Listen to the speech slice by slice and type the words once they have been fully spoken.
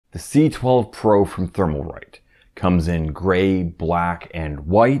The C12PRO from ThermalRight comes in gray, black, and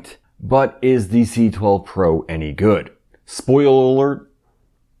white, but is the C12PRO any good? Spoiler alert,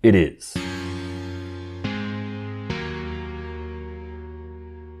 it is.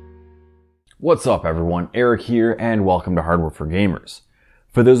 What's up everyone, Eric here and welcome to Hardware for Gamers.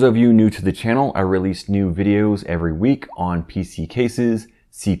 For those of you new to the channel, I release new videos every week on PC cases,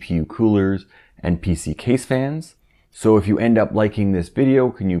 CPU coolers, and PC case fans. So if you end up liking this video,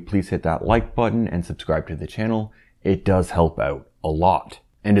 can you please hit that like button and subscribe to the channel? It does help out a lot.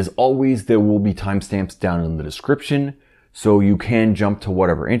 And as always, there will be timestamps down in the description, so you can jump to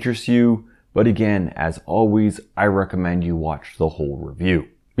whatever interests you. But again, as always, I recommend you watch the whole review.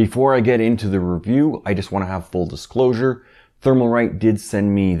 Before I get into the review, I just want to have full disclosure. ThermalRight did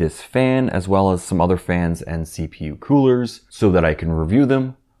send me this fan as well as some other fans and CPU coolers so that I can review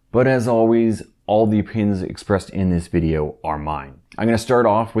them. But as always, all the opinions expressed in this video are mine. I'm going to start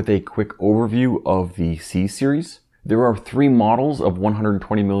off with a quick overview of the C series. There are 3 models of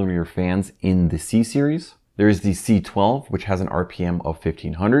 120mm fans in the C series. There is the C12, which has an RPM of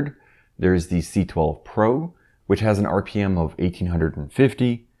 1500. There is the C12PRO, which has an RPM of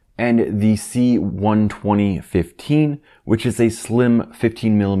 1850. And the C1215, which is a slim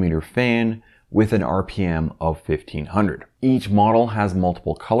 15mm fan with an RPM of 1500. Each model has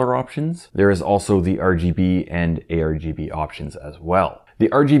multiple color options. There is also the RGB and ARGB options as well. The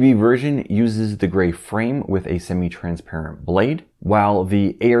RGB version uses the gray frame with a semi-transparent blade, while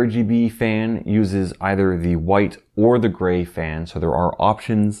the ARGB fan uses either the white or the gray fan, so there are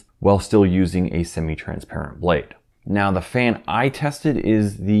options while still using a semi-transparent blade. Now the fan I tested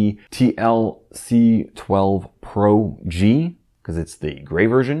is the C12PRO G, because it's the gray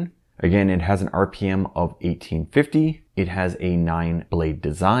version. Again, it has an RPM of 1850. It has a 9-blade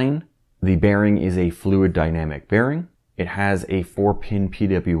design. The bearing is a fluid dynamic bearing. It has a 4-pin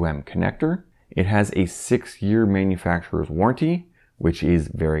PWM connector. It has a 6-year manufacturer's warranty, which is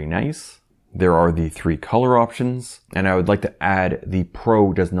very nice. There are the 3 color options, and I would like to add the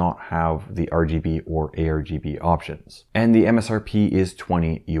Pro does not have the RGB or ARGB options. And the MSRP is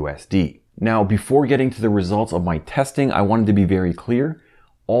 $20 USD. Now, before getting to the results of my testing, I wanted to be very clear.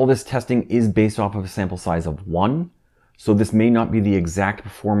 All this testing is based off of a sample size of 1, so this may not be the exact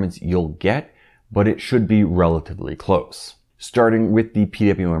performance you'll get, but it should be relatively close. Starting with the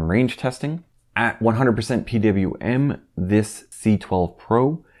PWM range testing, at 100% PWM, this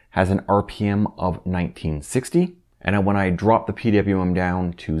C12PRO has an RPM of 1960, and when I drop the PWM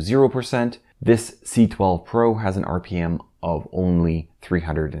down to 0%, this C12PRO has an RPM of only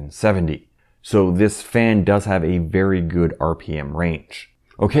 370. So this fan does have a very good RPM range.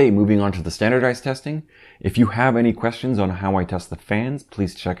 Okay, moving on to the standardized testing. If you have any questions on how I test the fans,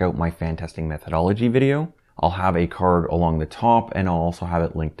 please check out my fan testing methodology video. I'll have a card along the top and I'll also have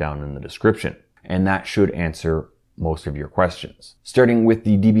it linked down in the description. And that should answer most of your questions. Starting with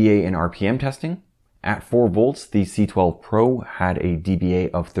the dBA and RPM testing. At 4 volts, the C12PRO had a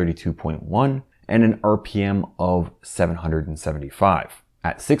dBA of 32.1 and an RPM of 775.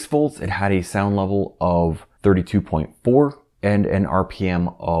 At 6 volts, it had a sound level of 32.4 and an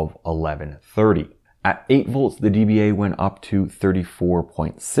RPM of 1130. At 8 volts, the dBA went up to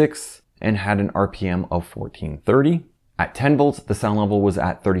 34.6 and had an RPM of 1430. At 10 volts, the sound level was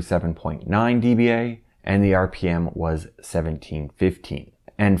at 37.9 dBA and the RPM was 1715.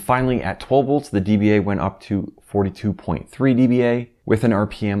 And finally, at 12 volts, the dBA went up to 42.3 dBA with an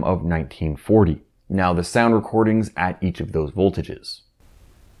RPM of 1940. Now the sound recordings at each of those voltages.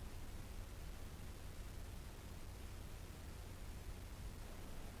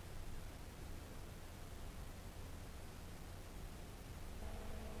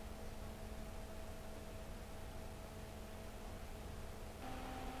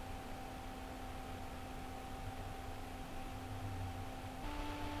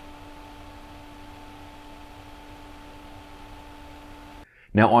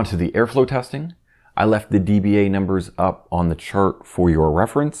 Now onto the airflow testing. I left the dBA numbers up on the chart for your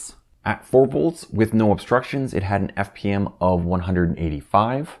reference. At 4 volts with no obstructions, it had an FPM of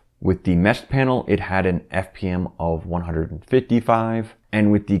 185. With the meshed panel, it had an FPM of 155.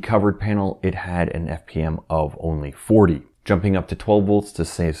 And with the covered panel, it had an FPM of only 40. Jumping up to 12 volts to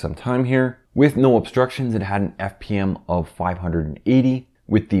save some time here. With no obstructions, it had an FPM of 580.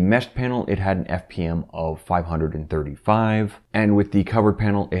 With the meshed panel, it had an FPM of 535, and with the covered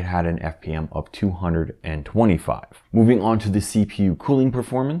panel, it had an FPM of 225. Moving on to the CPU cooling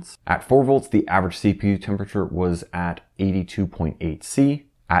performance. At 4 volts, the average CPU temperature was at 82.8 C.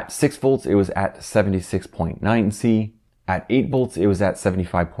 At 6 volts, it was at 76.9 C. At 8 volts, it was at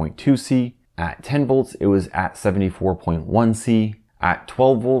 75.2 C. At 10 volts, it was at 74.1 C. At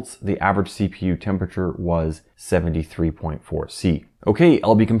 12 volts, the average CPU temperature was 73.4 C. Okay,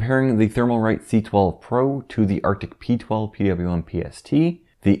 I'll be comparing the ThermalRight C12PRO to the Arctic P12 PWM PST,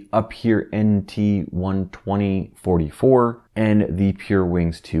 the UpHere NT12044, and the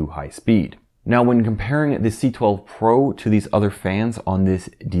PureWings 2 high speed. Now, when comparing the C12PRO to these other fans on this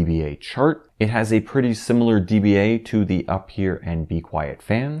dBA chart, it has a pretty similar dBA to the UpHere and Be Quiet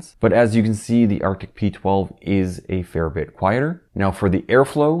fans, but as you can see, the Arctic P12 is a fair bit quieter. Now, for the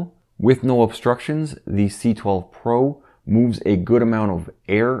airflow, with no obstructions, the C12PRO moves a good amount of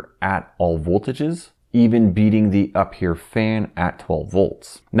air at all voltages, even beating the UpHere fan at 12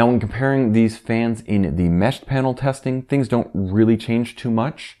 volts. Now, when comparing these fans in the meshed panel testing, things don't really change too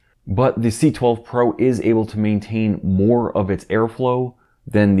much. But the C12PRO is able to maintain more of its airflow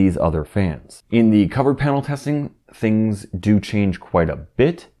than these other fans. In the covered panel testing, things do change quite a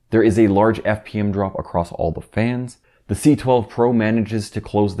bit. There is a large FPM drop across all the fans. The C12PRO manages to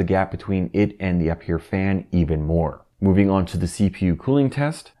close the gap between it and the UpHere fan even more. Moving on to the CPU cooling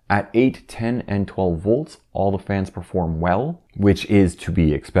test, at 8, 10, and 12 volts, all the fans perform well, which is to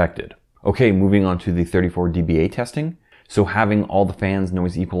be expected. Okay, moving on to the 34 dBA testing. So having all the fans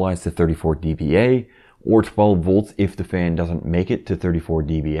noise equalized to 34 dBA or 12 volts if the fan doesn't make it to 34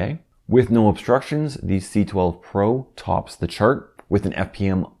 dBA. With no obstructions, the C12PRO tops the chart with an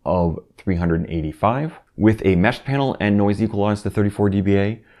FPM of 385. With a meshed panel and noise equalized to 34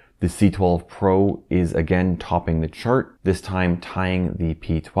 dBA, the C12PRO is again topping the chart, this time tying the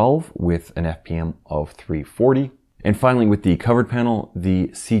P12 with an FPM of 340. And finally, with the covered panel, the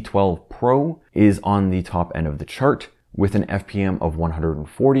C12PRO is on the top end of the chart, with an FPM of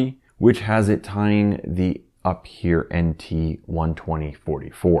 140, which has it tying the UpHere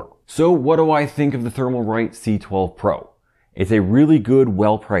NT12044. So what do I think of the ThermalRight C12PRO? It's a really good,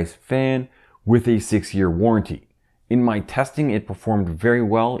 well-priced fan with a 6-year warranty. In my testing, it performed very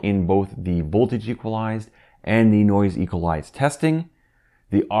well in both the voltage equalized and the noise equalized testing.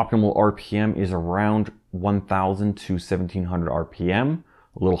 The optimal RPM is around 1000 to 1700 RPM,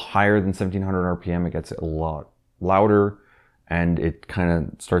 a little higher than 1700 RPM. It gets a lot louder and it kind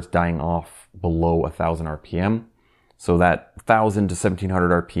of starts dying off below 1000 RPM. So that 1000 to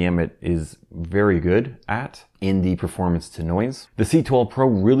 1700 RPM it is very good at in the performance to noise. The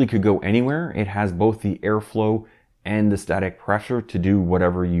C12PRO really could go anywhere. It has both the airflow and the static pressure to do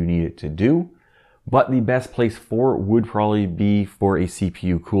whatever you need it to do. But the best place for it would probably be for a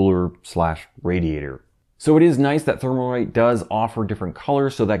CPU cooler / radiator. So it is nice that ThermalRight does offer different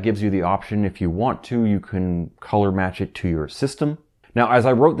colors, so that gives you the option if you want to, you can color match it to your system. Now, as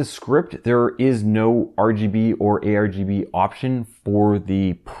I wrote this script, there is no RGB or ARGB option for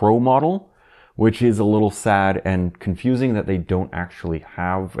the Pro model, which is a little sad and confusing that they don't actually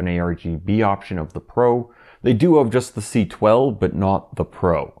have an ARGB option of the Pro. They do have just the C12, but not the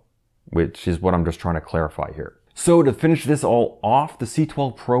Pro, which is what I'm just trying to clarify here. So to finish this all off, the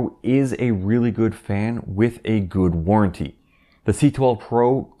C12PRO is a really good fan with a good warranty. The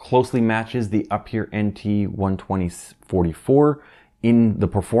C12PRO closely matches the UpHere NT12044 in the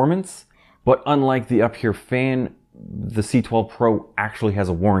performance, but unlike the UpHere fan, the C12PRO actually has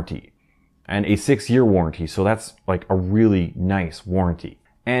a warranty and a 6-year warranty, so that's like a really nice warranty.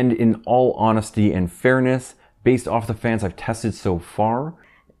 And in all honesty and fairness, based off the fans I've tested so far,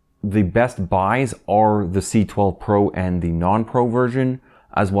 the best buys are the C12PRO and the non-Pro version,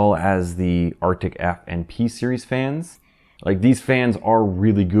 as well as the Arctic F and P series fans. Like, these fans are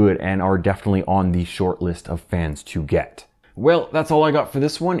really good and are definitely on the short list of fans to get. Well, that's all I got for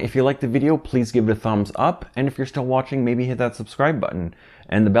this one. If you liked the video, please give it a thumbs up. And if you're still watching, maybe hit that subscribe button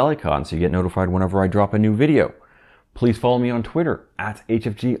and the bell icon so you get notified whenever I drop a new video. Please follow me on Twitter at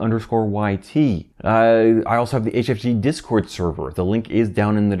HFG_YT. I also have the HFG Discord server. The link is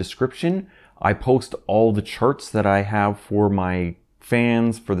down in the description. I post all the charts that I have for my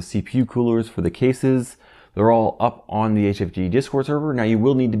fans, for the CPU coolers, for the cases. They're all up on the HFG Discord server. Now, you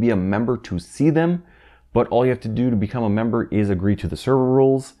will need to be a member to see them, but all you have to do to become a member is agree to the server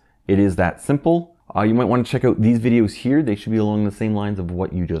rules. It is that simple. You might want to check out these videos here. They should be along the same lines of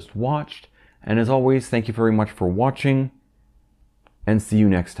what you just watched. And as always, thank you very much for watching, and see you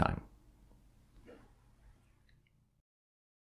next time.